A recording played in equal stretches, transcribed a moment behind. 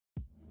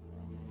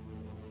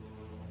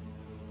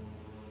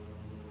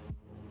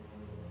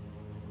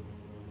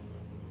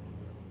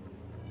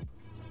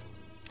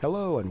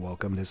Hello and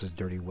welcome. This is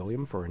Dirty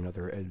William for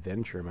another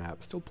adventure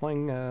map. Still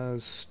playing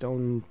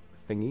Stone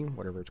Thingy,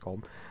 whatever it's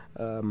called.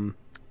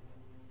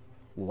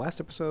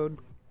 Last episode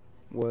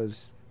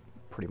was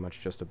pretty much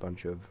just a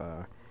bunch of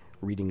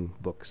reading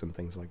books and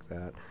things like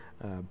that.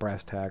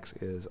 Brass tacks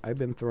is I've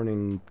been thrown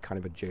in kind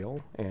of a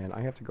jail, and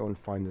I have to go and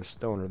find this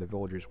stone or the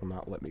villagers will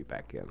not let me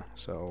back in.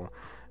 So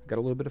I got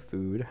a little bit of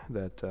food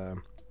that the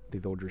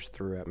villagers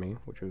threw at me,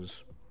 which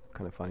was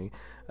kind of funny.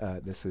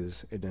 This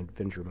is in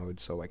adventure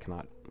mode, so I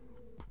cannot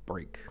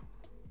break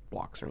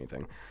blocks or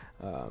anything.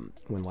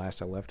 When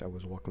last I left, I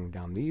was walking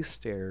down these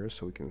stairs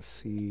so we can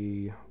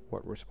see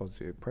what we're supposed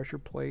to do. Pressure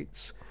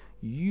plates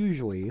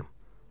usually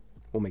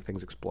will make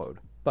things explode,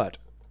 but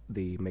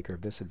the maker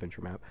of this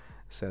adventure map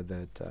said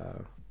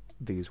that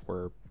these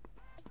were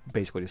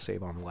basically to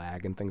save on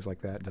lag and things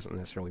like that. It doesn't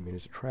necessarily mean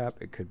it's a trap.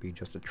 It could be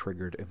just a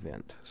triggered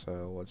event.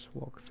 So let's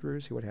walk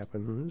through, see what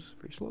happens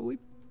very slowly.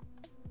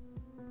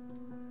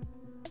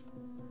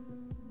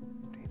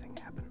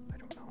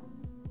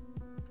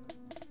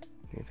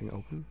 Anything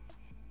open?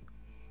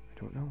 I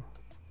don't know.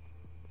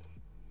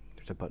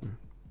 There's a button.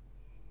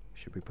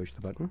 Should we push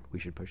the button? We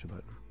should push the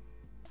button.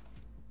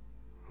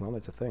 Well,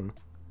 that's a thing.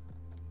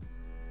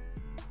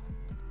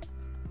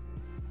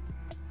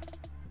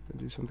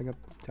 Do something up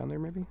down there,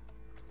 maybe?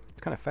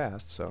 It's kind of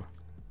fast, so.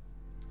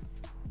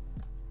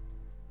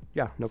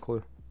 Yeah, no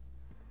clue.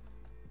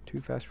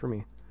 Too fast for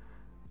me.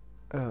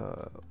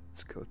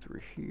 Let's go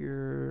through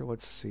here.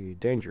 Let's see.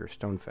 Danger,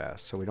 Stonefast.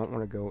 So we don't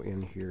want to go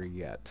in here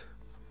yet.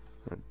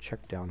 I'm going to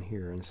check down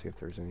here and see if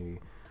there's any.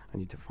 I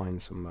need to find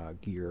some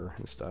gear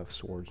and stuff,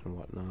 swords and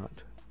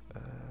whatnot.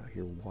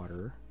 Here,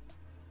 water.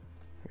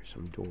 Here's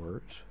some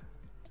doors.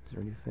 Is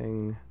there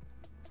anything?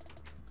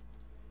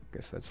 I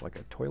guess that's like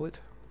a toilet.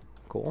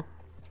 Cool.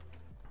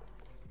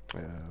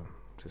 Is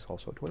this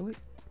also a toilet?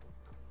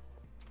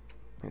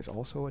 It's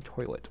also a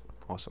toilet.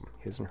 Awesome.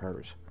 His and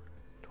hers.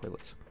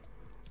 Toilets.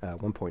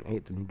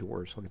 1.8, the new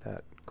doors. Look at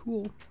that.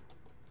 Cool.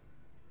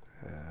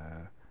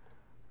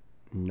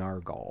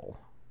 Nargal.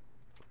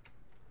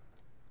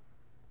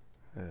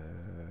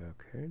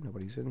 Okay,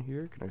 nobody's in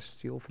here. Can I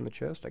steal from the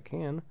chest? I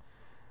can.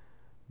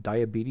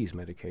 Diabetes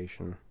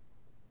medication.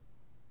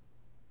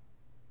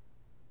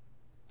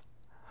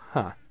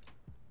 Huh.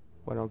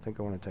 Well, I don't think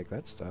I want to take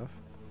that stuff.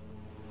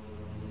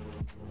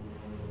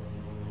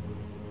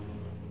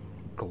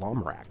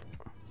 Glomrack.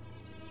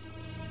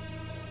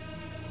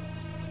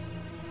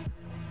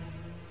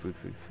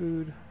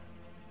 Food.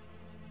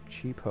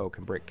 Cheap hoe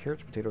can break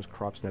carrots, potatoes,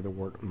 crops,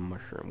 netherwort,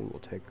 mushroom. We will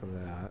take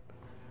that.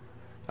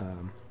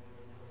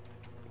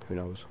 Who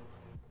knows?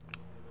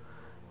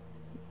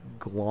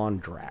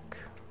 Glondrak.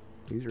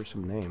 These are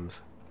some names.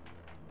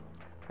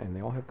 And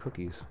they all have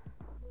cookies.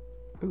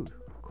 Ooh,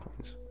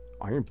 coins.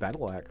 Iron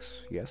battle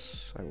axe.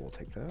 Yes, I will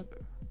take that.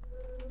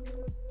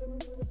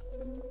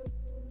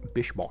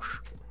 Bishbosh.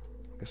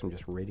 I guess I'm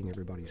just rating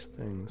everybody's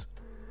things.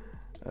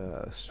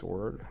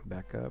 Sword,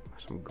 backup,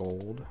 some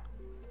gold.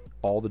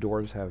 All the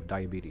dwarves have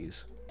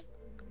diabetes.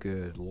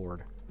 Good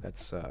lord.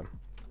 That's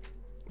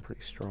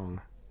pretty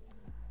strong.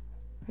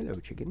 Hello,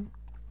 chicken.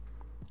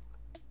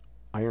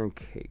 Iron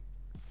cake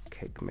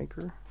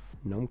maker.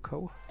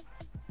 Nomco.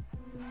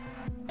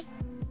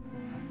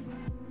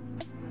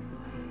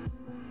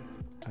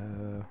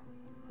 Do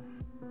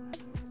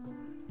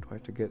I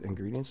have to get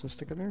ingredients and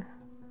stick in there?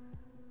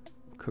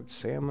 Cooked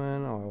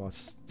salmon. Oh,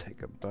 let's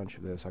take a bunch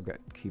of this. I've got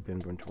keep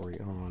inventory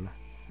on.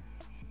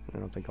 I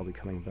don't think I'll be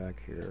coming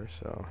back here,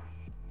 so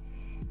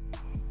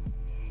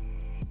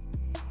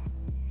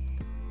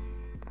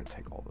I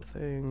take all the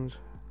things.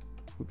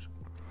 Oops.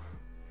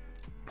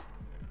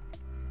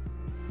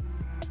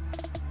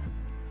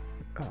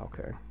 Oh,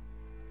 okay.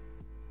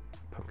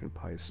 Pumpkin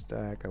pie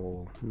stack. I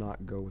will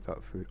not go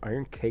without food.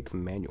 Iron cake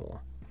manual.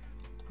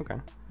 Okay.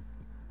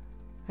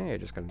 Hey, I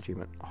just got an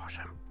achievement.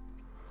 Awesome.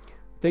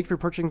 Thank you for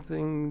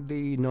purchasing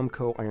the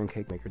Nomco Iron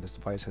Cake Maker. This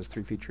device has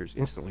 3 features.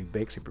 Instantly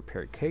bakes a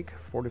prepared cake,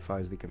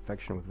 fortifies the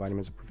confection with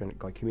vitamins to prevent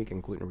glycemic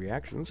and gluten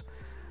reactions,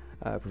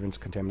 prevents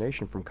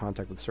contamination from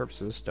contact with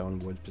surfaces, stone,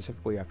 wood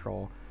specifically. After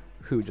all,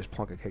 who just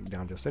plunk a cake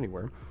down just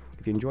anywhere?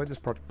 If you enjoyed this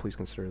product, please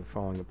consider the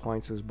following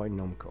appliances by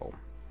Nomco.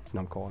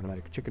 Nomco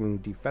Automatic Chicken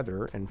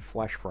Defeather and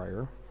Flash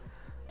Fryer.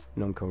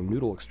 Nomco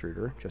Noodle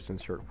Extruder, just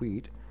insert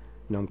wheat.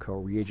 Nomco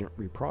Reagent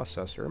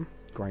Reprocessor,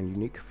 grind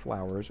unique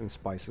flours and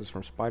spices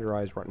from spider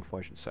eyes, rotten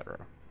flesh,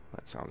 etc.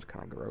 That sounds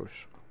kind of gross.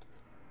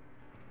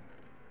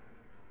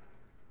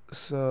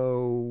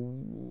 So,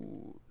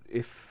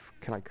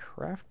 can I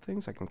craft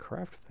things? I can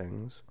craft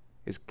things.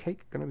 Is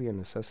cake going to be a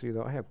necessity,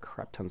 though? I have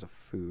crap tons of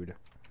food.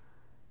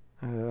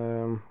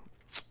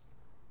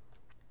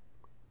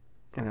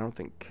 And I don't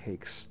think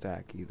cakes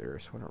stack either,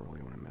 so I don't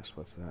really want to mess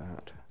with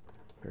that.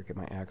 Better get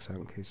my axe out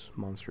in case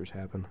monsters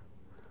happen.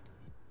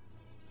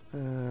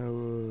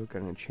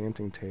 Got an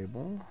enchanting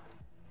table.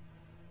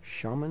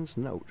 Shaman's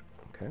Note.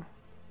 Okay.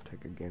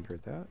 Take a gander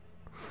at that.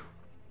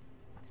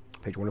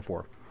 Page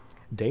 104.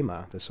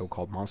 Dama, the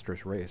so-called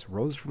monstrous race,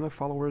 rose from the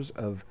followers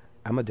of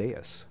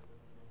Amadeus.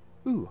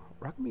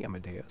 Rock me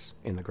Amadeus.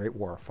 In the Great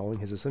War, following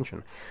his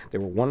ascension. They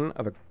were one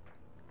of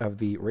a of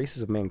the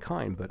races of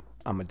mankind, but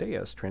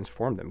Amadeus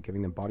transformed them,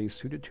 giving them bodies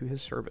suited to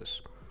his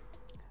service.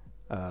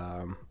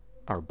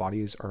 Our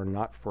bodies are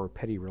not for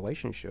petty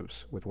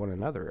relationships with one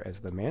another as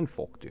the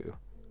manfolk do,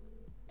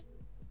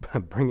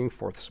 bringing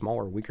forth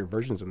smaller, weaker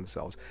versions of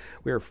themselves.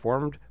 We are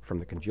formed from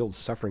the congealed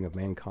suffering of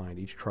mankind.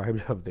 Each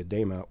tribe of the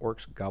Dema,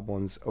 orcs,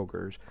 goblins,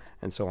 ogres,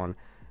 and so on,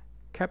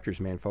 captures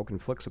manfolk and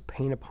inflicts a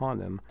pain upon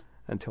them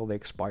until they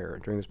expire.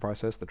 During this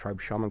process, the tribe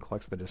shaman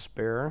collects the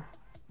despair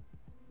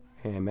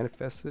and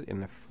manifests it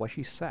in a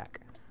fleshy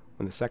sack.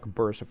 When the sack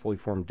bursts, a fully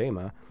formed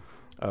Dema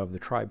of the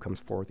tribe comes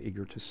forth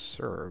eager to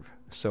serve.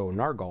 So,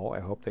 Nargal, I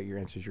hope that your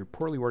answers your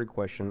poorly worded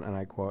question, and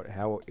I quote,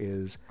 how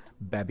is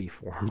Babby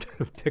formed?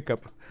 Pick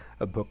up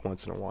a book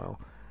once in a while.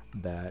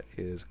 That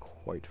is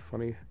quite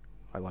funny.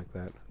 I like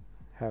that.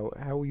 How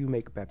will you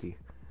make Babby?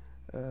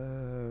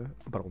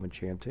 Bottle of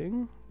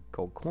enchanting,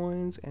 gold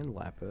coins, and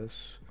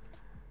lapis.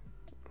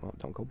 Well,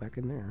 don't go back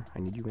in there. I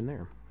need you in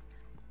there.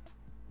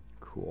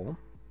 Cool.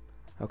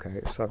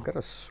 Okay, so I've got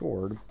a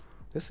sword.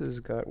 This has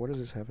got, what does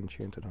this have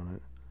enchanted on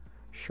it?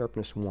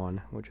 Sharpness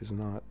 1, which is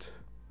not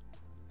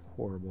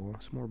horrible.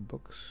 Some more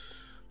books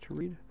to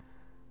read.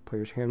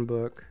 Player's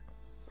Handbook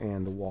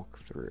and the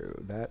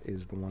Walkthrough. That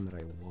is the one that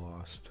I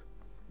lost,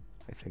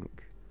 I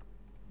think.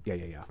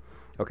 Yeah.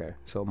 Okay,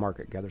 so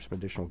market. Gather some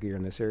additional gear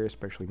in this area,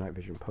 especially night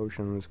vision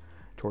potions.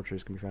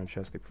 Torches can be found in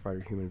chests. They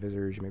provide human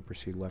visitors. You may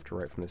proceed left or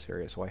right from this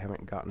area. So I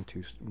haven't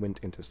went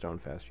into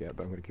Stonefast yet,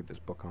 but I'm going to keep this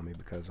book on me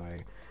because I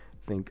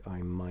think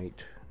I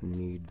might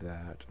need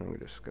that. I'm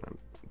just going to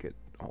get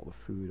all the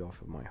food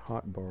off of my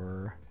hot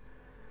bar.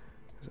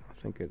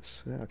 I think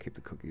it's... I'll keep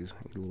the cookies.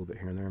 Eat a little bit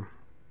here and there.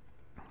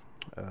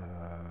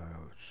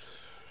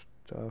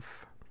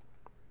 Stuff.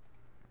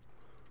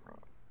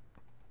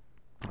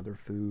 Other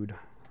food.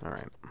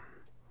 Alright.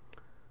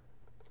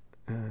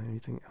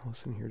 Anything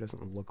else in here?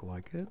 Doesn't look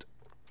like it.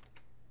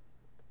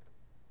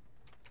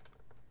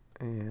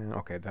 And,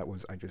 okay, that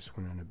was... I just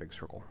went in a big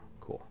circle.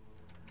 Cool.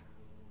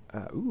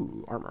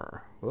 Ooh,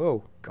 armor.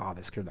 Oh, God,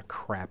 that scared the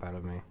crap out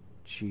of me.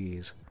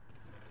 Jeez.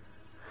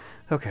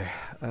 Okay,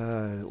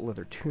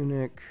 leather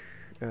tunic.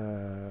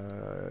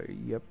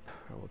 Yep,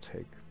 I will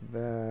take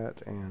that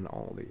and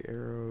all the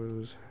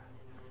arrows.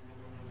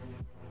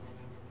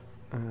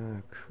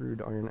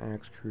 Crude iron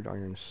axe, crude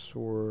iron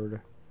sword.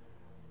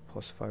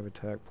 +5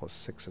 attack,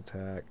 +6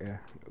 attack.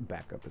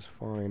 Backup is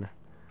fine.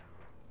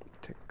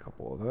 Take a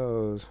couple of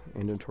those.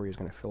 Inventory is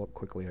going to fill up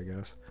quickly, I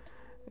guess.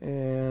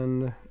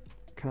 And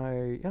can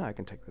I... Yeah, I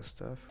can take this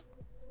stuff.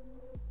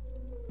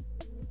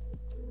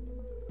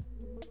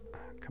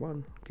 Come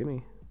on,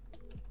 gimme.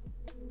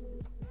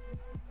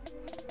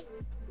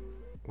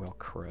 Well,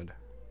 crud.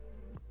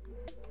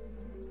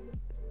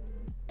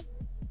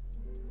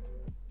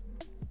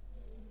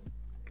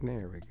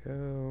 There we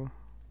go.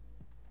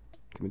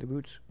 Give me the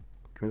boots.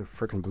 Give me the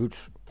frickin' boots.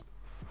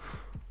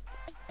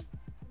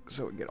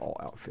 So we get all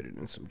outfitted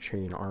in some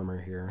chain armor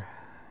here.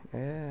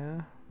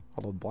 Yeah.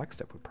 Although black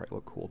stuff would probably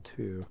look cool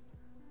too.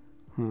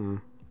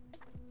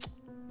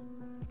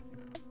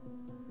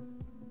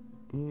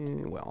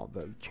 Yeah, well,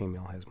 the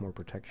chainmail has more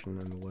protection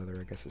than the leather.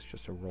 I guess it's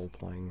just a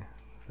role-playing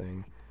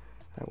thing.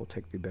 I will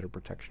take the better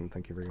protection,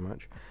 thank you very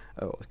much.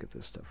 Oh, let's get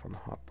this stuff on the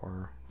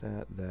hotbar.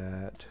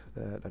 That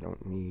I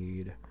don't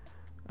need.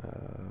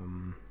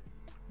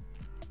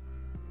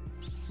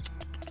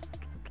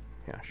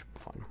 Yeah, should be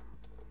fine.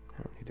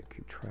 I don't need to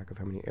keep track of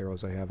how many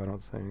arrows I have, I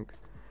don't think.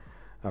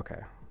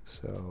 Okay,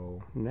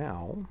 so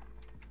now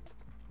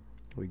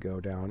we go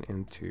down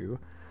into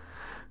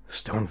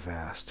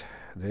Stonefast.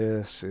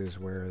 This is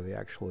where the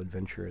actual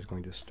adventure is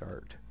going to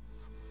start.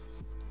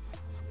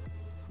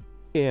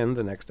 In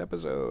the next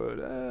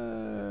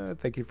episode.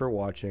 Thank you for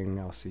watching.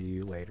 I'll see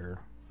you later.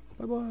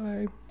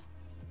 Bye-bye.